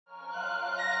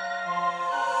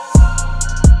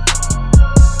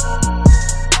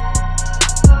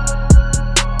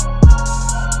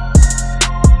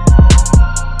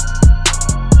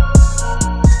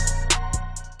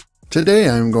Today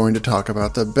I'm going to talk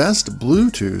about the best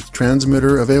Bluetooth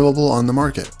transmitter available on the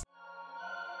market.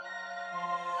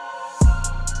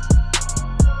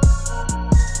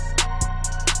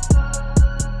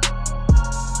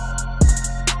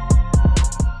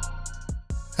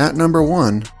 At number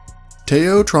 1,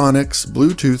 Teotronic's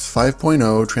Bluetooth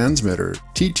 5.0 transmitter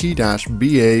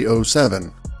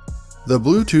TT-BA07. The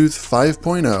Bluetooth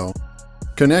 5.0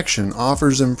 connection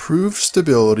offers improved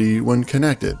stability when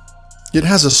connected. It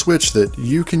has a switch that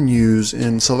you can use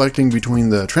in selecting between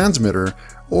the transmitter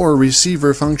or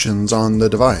receiver functions on the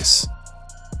device.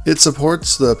 It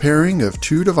supports the pairing of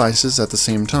two devices at the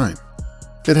same time.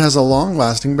 It has a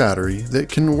long-lasting battery that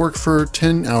can work for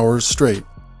 10 hours straight.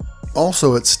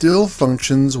 Also, it still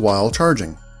functions while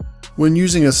charging. When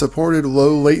using a supported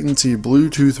low-latency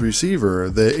Bluetooth receiver,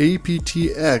 the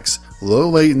aptX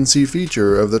low-latency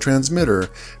feature of the transmitter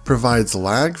provides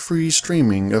lag-free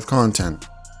streaming of content.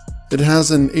 It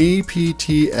has an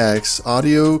aptX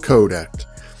audio codec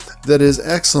that is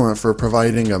excellent for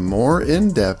providing a more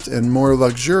in-depth and more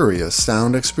luxurious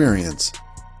sound experience.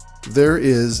 There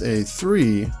is a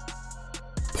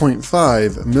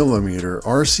 3.5mm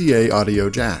RCA audio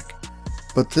jack,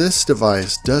 but this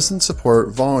device doesn't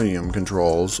support volume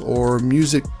controls or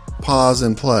music pause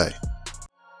and play.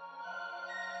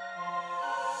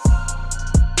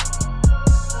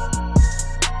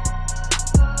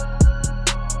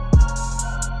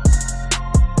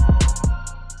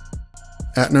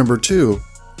 At number 2,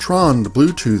 Tron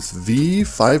Bluetooth V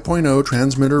 5.0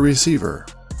 transmitter receiver.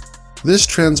 This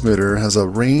transmitter has a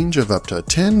range of up to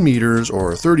 10 meters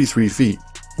or 33 feet,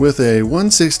 with a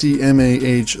 160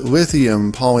 mAh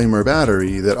lithium polymer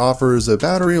battery that offers a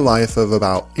battery life of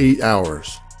about 8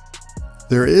 hours.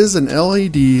 There is an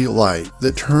LED light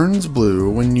that turns blue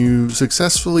when you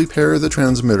successfully pair the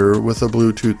transmitter with a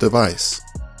Bluetooth device.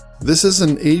 This is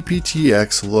an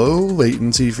aptX low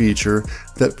latency feature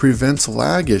that prevents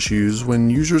lag issues when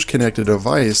users connect a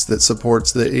device that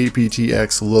supports the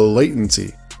aptX low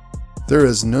latency. There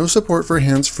is no support for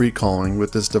hands-free calling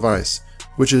with this device,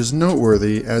 which is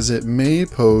noteworthy as it may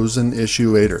pose an issue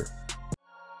later.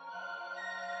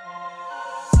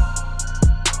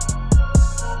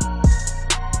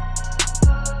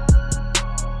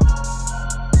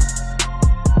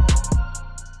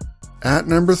 At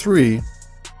number 3,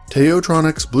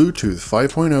 Teotronic's Bluetooth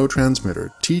 5.0 transmitter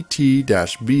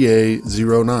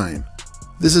TT-BA09.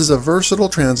 This is a versatile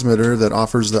transmitter that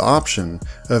offers the option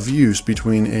of use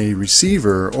between a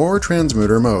receiver or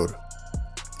transmitter mode.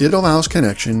 It allows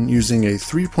connection using a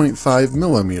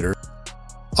 3.5mm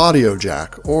audio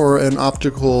jack or an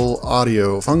optical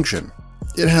audio function.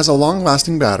 It has a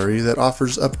long-lasting battery that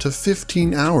offers up to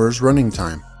 15 hours running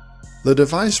time. The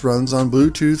device runs on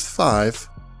Bluetooth 5.0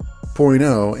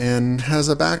 and has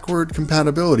a backward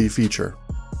compatibility feature.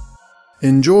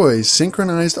 Enjoy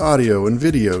synchronized audio and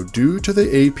video due to the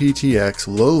aptX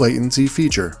low latency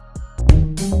feature.